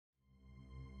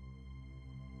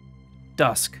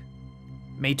Dusk,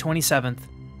 May 27th,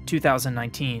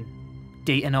 2019,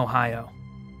 Dayton, Ohio.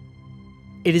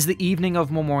 It is the evening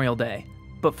of Memorial Day,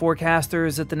 but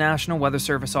forecasters at the National Weather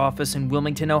Service office in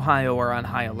Wilmington, Ohio are on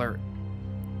high alert.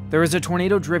 There is a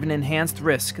tornado-driven enhanced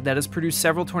risk that has produced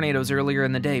several tornadoes earlier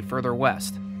in the day further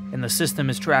west, and the system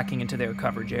is tracking into their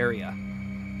coverage area.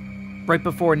 Right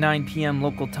before 9 p.m.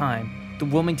 local time, the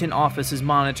Wilmington office is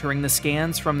monitoring the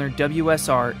scans from their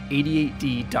WSR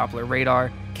 88D Doppler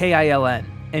radar, KILN,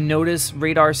 and notice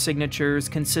radar signatures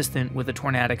consistent with a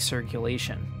tornadic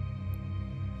circulation.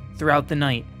 Throughout the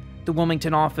night, the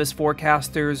Wilmington office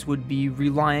forecasters would be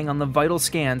relying on the vital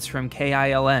scans from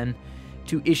KILN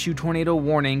to issue tornado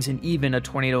warnings and even a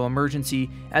tornado emergency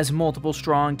as multiple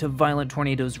strong to violent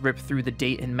tornadoes rip through the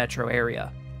Dayton metro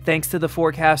area. Thanks to the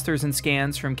forecasters and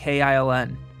scans from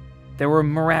KILN, there were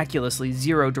miraculously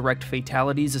 0 direct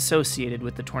fatalities associated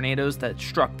with the tornadoes that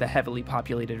struck the heavily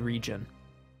populated region.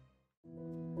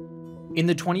 In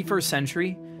the 21st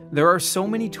century, there are so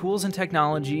many tools and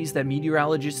technologies that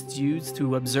meteorologists use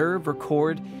to observe,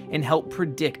 record, and help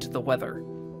predict the weather.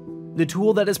 The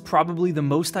tool that is probably the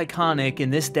most iconic in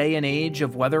this day and age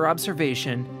of weather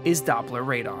observation is Doppler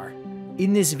radar.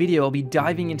 In this video, I'll be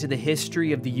diving into the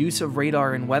history of the use of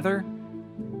radar in weather,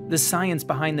 the science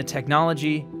behind the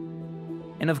technology,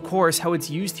 and of course, how it's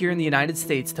used here in the United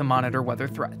States to monitor weather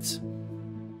threats.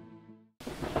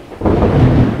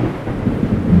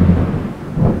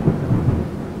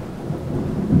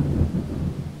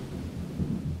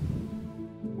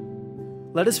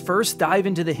 Let us first dive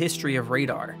into the history of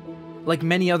radar. Like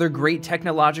many other great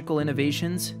technological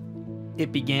innovations,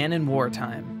 it began in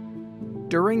wartime.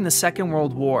 During the Second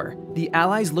World War, the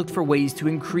Allies looked for ways to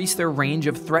increase their range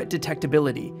of threat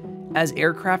detectability, as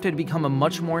aircraft had become a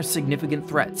much more significant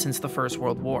threat since the First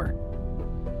World War.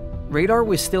 Radar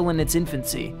was still in its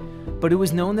infancy, but it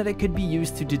was known that it could be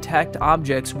used to detect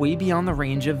objects way beyond the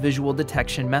range of visual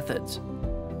detection methods.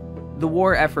 The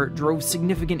war effort drove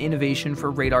significant innovation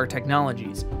for radar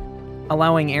technologies,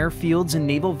 allowing airfields and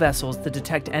naval vessels to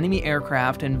detect enemy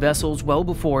aircraft and vessels well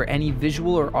before any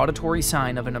visual or auditory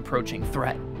sign of an approaching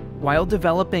threat. While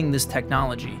developing this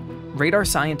technology, radar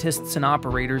scientists and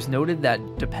operators noted that,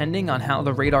 depending on how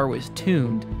the radar was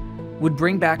tuned, would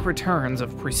bring back returns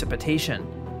of precipitation.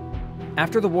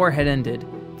 After the war had ended,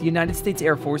 the United States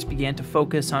Air Force began to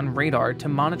focus on radar to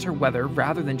monitor weather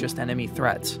rather than just enemy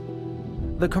threats.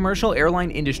 The commercial airline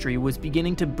industry was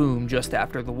beginning to boom just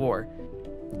after the war,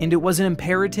 and it was an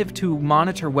imperative to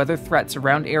monitor weather threats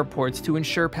around airports to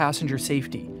ensure passenger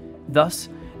safety. Thus,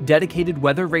 dedicated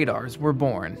weather radars were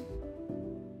born.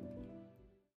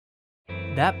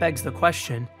 That begs the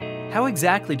question, how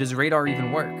exactly does radar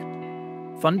even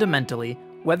work? Fundamentally,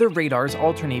 weather radars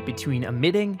alternate between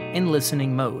emitting and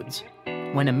listening modes.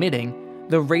 When emitting,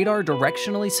 the radar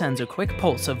directionally sends a quick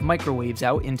pulse of microwaves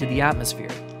out into the atmosphere.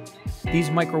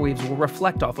 These microwaves will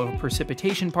reflect off of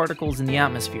precipitation particles in the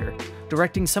atmosphere,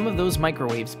 directing some of those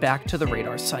microwaves back to the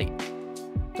radar site.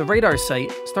 The radar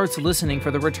site starts listening for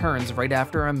the returns right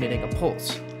after emitting a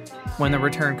pulse. When the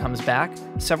return comes back,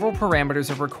 several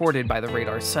parameters are recorded by the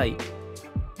radar site.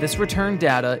 This return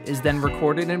data is then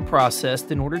recorded and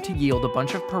processed in order to yield a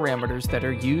bunch of parameters that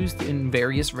are used in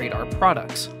various radar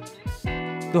products.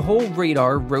 The whole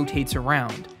radar rotates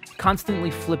around, constantly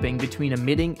flipping between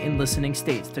emitting and listening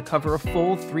states to cover a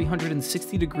full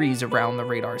 360 degrees around the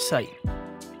radar site.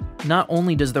 Not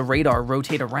only does the radar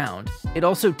rotate around, it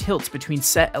also tilts between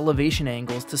set elevation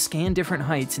angles to scan different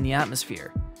heights in the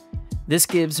atmosphere. This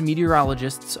gives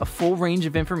meteorologists a full range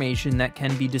of information that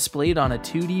can be displayed on a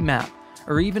 2D map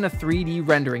or even a 3D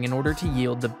rendering in order to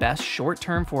yield the best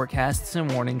short-term forecasts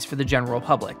and warnings for the general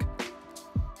public.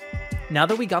 Now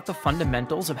that we got the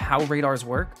fundamentals of how radars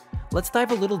work, let's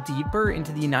dive a little deeper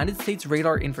into the United States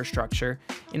radar infrastructure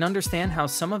and understand how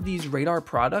some of these radar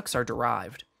products are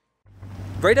derived.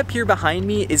 Right up here behind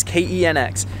me is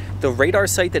KENX, the radar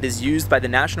site that is used by the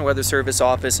National Weather Service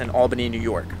office in Albany, New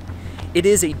York. It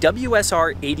is a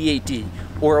WSR 88D,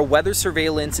 or a weather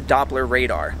surveillance Doppler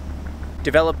radar.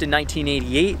 Developed in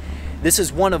 1988, this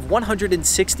is one of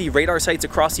 160 radar sites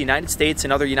across the United States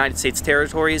and other United States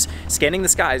territories, scanning the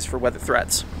skies for weather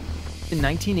threats. In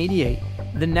 1988,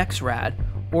 the NEXRAD,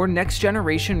 or Next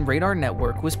Generation Radar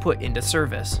Network, was put into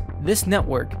service. This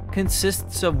network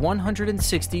consists of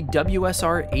 160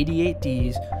 WSR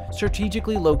 88Ds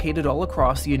strategically located all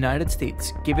across the United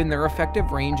States, given their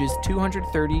effective range is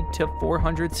 230 to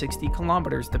 460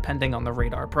 kilometers depending on the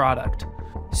radar product.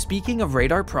 Speaking of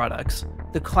radar products,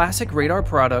 the classic radar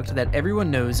product that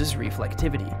everyone knows is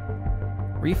reflectivity.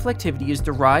 Reflectivity is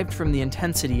derived from the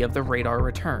intensity of the radar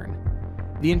return.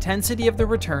 The intensity of the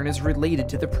return is related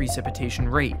to the precipitation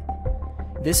rate.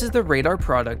 This is the radar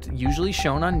product usually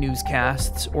shown on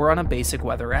newscasts or on a basic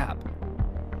weather app.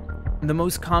 The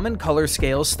most common color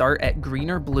scales start at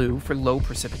green or blue for low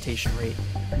precipitation rate,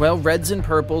 while reds and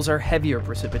purples are heavier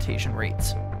precipitation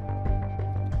rates.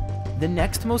 The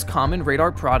next most common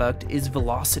radar product is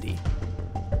velocity.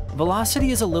 Velocity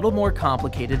is a little more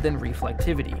complicated than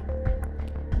reflectivity.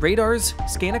 Radars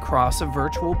scan across a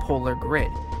virtual polar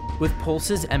grid, with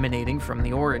pulses emanating from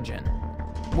the origin.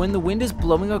 When the wind is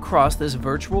blowing across this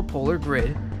virtual polar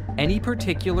grid, any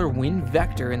particular wind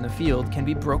vector in the field can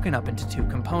be broken up into two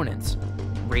components,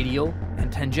 radial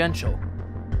and tangential.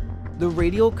 The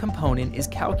radial component is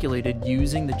calculated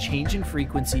using the change in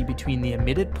frequency between the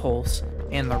emitted pulse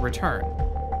and the return.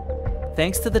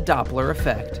 Thanks to the Doppler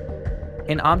effect,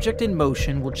 an object in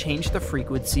motion will change the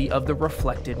frequency of the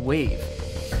reflected wave,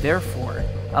 therefore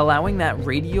allowing that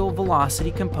radial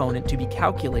velocity component to be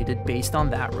calculated based on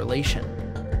that relation.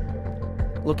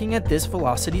 Looking at this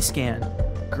velocity scan,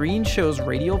 green shows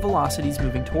radial velocities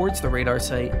moving towards the radar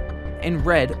site, and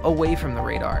red away from the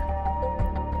radar.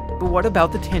 But what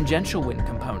about the tangential wind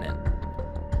component?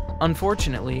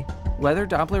 Unfortunately, weather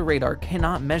Doppler radar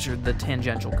cannot measure the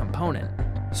tangential component.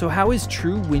 So how is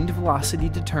true wind velocity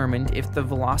determined if the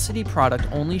velocity product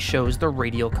only shows the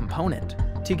radial component?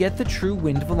 To get the true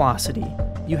wind velocity,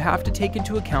 you have to take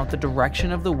into account the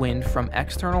direction of the wind from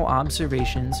external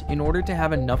observations in order to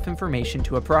have enough information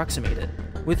to approximate it.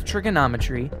 With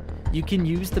trigonometry, you can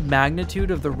use the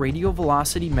magnitude of the radial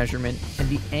velocity measurement and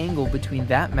the angle between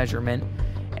that measurement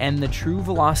and the true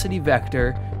velocity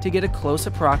vector to get a close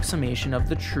approximation of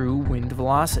the true wind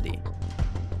velocity.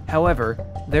 However,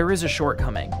 there is a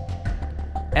shortcoming.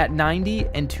 At 90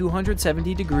 and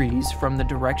 270 degrees from the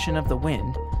direction of the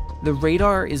wind, the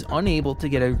radar is unable to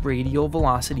get a radial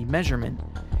velocity measurement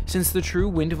since the true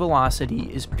wind velocity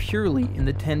is purely in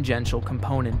the tangential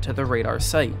component to the radar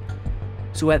site.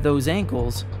 So at those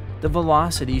angles, the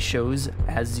velocity shows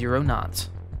as 0 knots.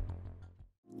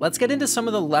 Let's get into some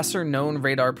of the lesser known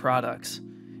radar products,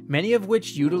 many of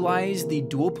which utilize the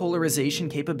dual polarization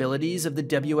capabilities of the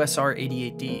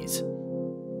WSR-88Ds.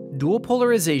 Dual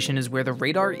polarization is where the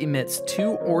radar emits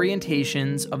two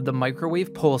orientations of the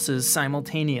microwave pulses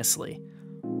simultaneously.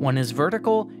 One is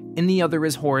vertical and the other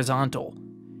is horizontal.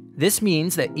 This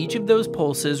means that each of those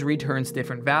pulses returns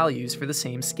different values for the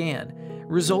same scan,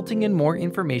 resulting in more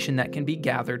information that can be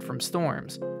gathered from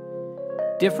storms.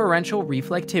 Differential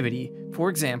reflectivity, for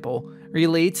example,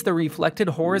 relates the reflected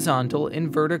horizontal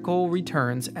and vertical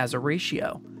returns as a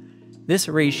ratio. This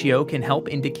ratio can help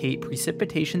indicate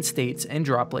precipitation states and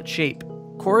droplet shape.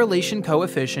 Correlation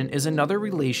coefficient is another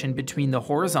relation between the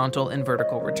horizontal and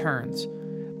vertical returns,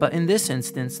 but in this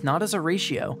instance not as a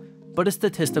ratio, but a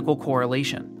statistical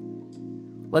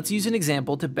correlation. Let's use an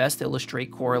example to best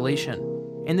illustrate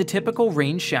correlation. In the typical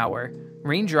rain shower,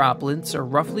 rain droplets are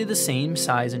roughly the same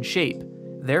size and shape.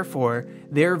 Therefore,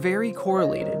 they are very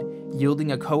correlated,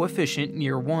 yielding a coefficient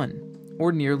near 1,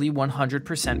 or nearly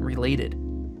 100% related.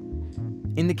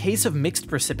 In the case of mixed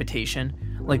precipitation,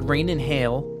 like rain and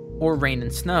hail, or rain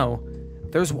and snow,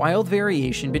 there's wild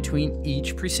variation between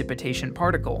each precipitation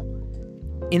particle.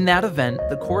 In that event,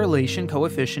 the correlation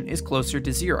coefficient is closer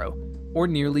to 0, or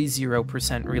nearly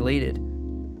 0% related.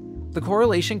 The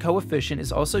correlation coefficient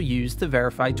is also used to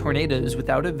verify tornadoes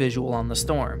without a visual on the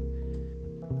storm.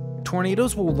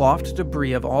 Tornadoes will loft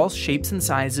debris of all shapes and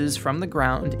sizes from the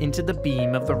ground into the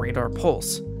beam of the radar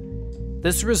pulse.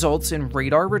 This results in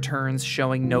radar returns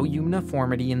showing no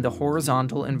uniformity in the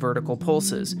horizontal and vertical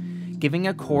pulses, giving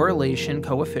a correlation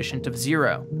coefficient of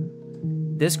 0.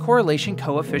 This correlation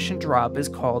coefficient drop is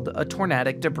called a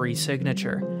tornadic debris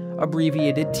signature,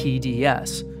 abbreviated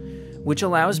TDS, which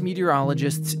allows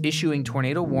meteorologists issuing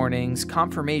tornado warnings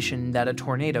confirmation that a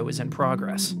tornado is in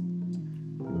progress.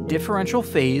 Differential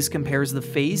phase compares the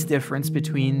phase difference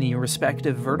between the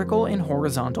respective vertical and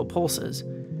horizontal pulses,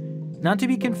 not to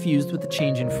be confused with the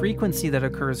change in frequency that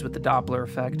occurs with the Doppler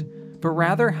effect, but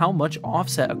rather how much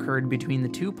offset occurred between the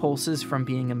two pulses from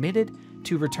being emitted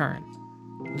to return.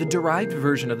 The derived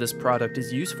version of this product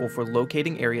is useful for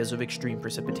locating areas of extreme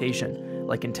precipitation,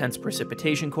 like intense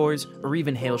precipitation cores or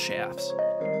even hail shafts.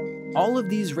 All of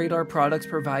these radar products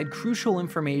provide crucial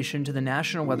information to the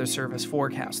National Weather Service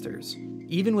forecasters.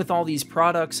 Even with all these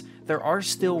products, there are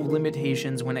still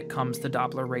limitations when it comes to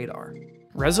Doppler radar.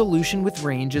 Resolution with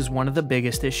range is one of the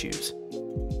biggest issues.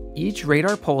 Each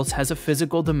radar pulse has a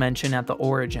physical dimension at the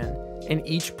origin, and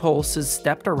each pulse is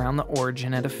stepped around the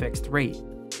origin at a fixed rate.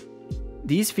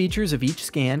 These features of each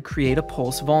scan create a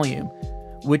pulse volume,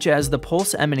 which as the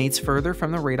pulse emanates further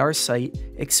from the radar site,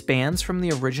 expands from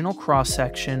the original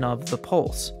cross-section of the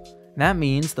pulse. That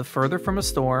means the further from a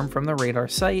storm from the radar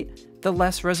site, the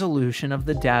less resolution of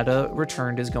the data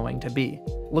returned is going to be.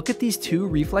 Look at these two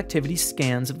reflectivity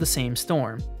scans of the same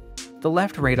storm. The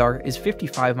left radar is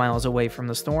 55 miles away from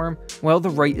the storm, while the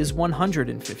right is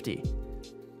 150.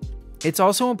 It's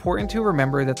also important to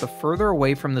remember that the further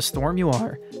away from the storm you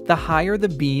are, the higher the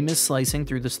beam is slicing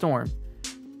through the storm.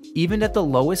 Even at the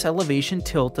lowest elevation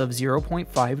tilt of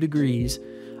 0.5 degrees,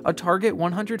 a target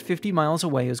 150 miles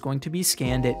away is going to be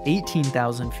scanned at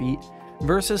 18,000 feet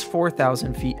versus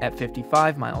 4,000 feet at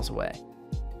 55 miles away.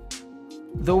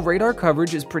 Though radar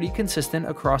coverage is pretty consistent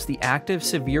across the active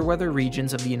severe weather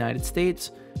regions of the United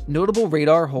States, notable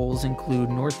radar holes include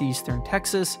northeastern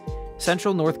Texas,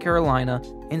 central North Carolina,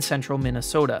 and central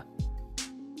Minnesota.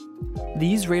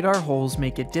 These radar holes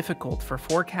make it difficult for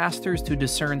forecasters to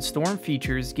discern storm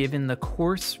features given the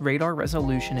coarse radar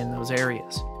resolution in those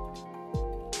areas.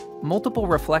 Multiple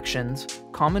reflections,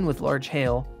 common with large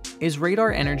hail, is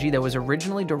radar energy that was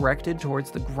originally directed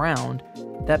towards the ground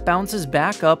that bounces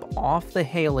back up off the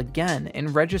hail again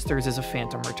and registers as a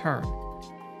phantom return.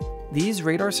 These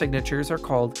radar signatures are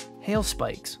called hail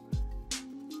spikes.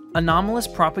 Anomalous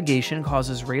propagation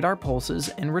causes radar pulses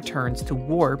and returns to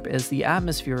warp as the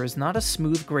atmosphere is not a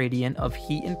smooth gradient of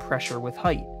heat and pressure with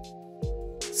height.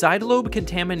 Side lobe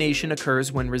contamination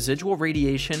occurs when residual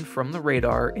radiation from the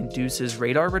radar induces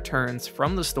radar returns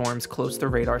from the storms close to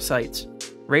radar sites.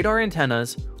 Radar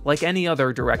antennas, like any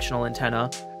other directional antenna,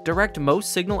 direct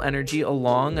most signal energy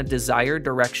along a desired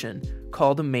direction,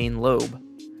 called a main lobe.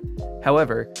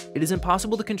 However, it is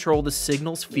impossible to control the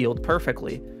signal's field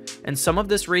perfectly, and some of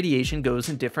this radiation goes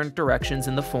in different directions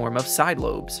in the form of side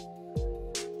lobes.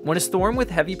 When a storm with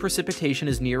heavy precipitation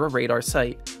is near a radar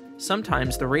site,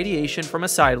 sometimes the radiation from a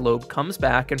side lobe comes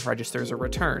back and registers a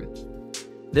return.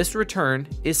 This return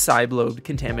is side lobe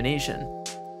contamination.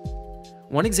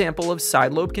 One example of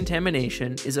side lobe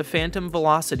contamination is a phantom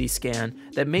velocity scan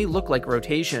that may look like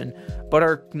rotation, but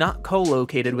are not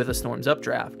co-located with a storm's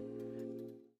updraft.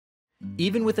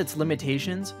 Even with its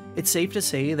limitations, it's safe to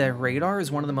say that radar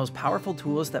is one of the most powerful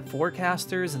tools that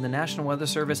forecasters and the National Weather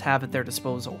Service have at their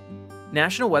disposal.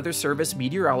 National Weather Service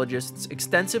meteorologists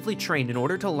extensively trained in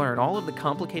order to learn all of the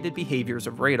complicated behaviors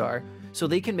of radar so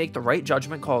they can make the right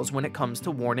judgment calls when it comes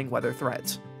to warning weather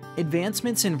threats.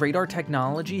 Advancements in radar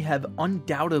technology have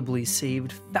undoubtedly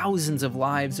saved thousands of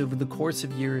lives over the course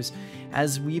of years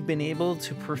as we've been able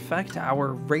to perfect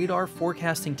our radar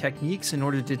forecasting techniques in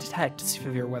order to detect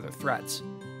severe weather threats.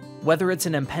 Whether it's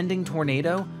an impending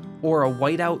tornado or a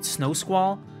whiteout snow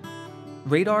squall,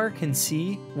 radar can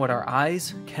see what our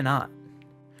eyes cannot.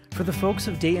 For the folks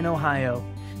of Dayton, Ohio,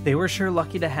 they were sure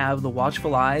lucky to have the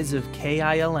watchful eyes of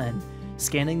KILN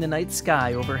scanning the night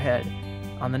sky overhead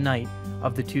on the night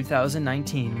of the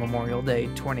 2019 Memorial Day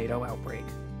tornado outbreak.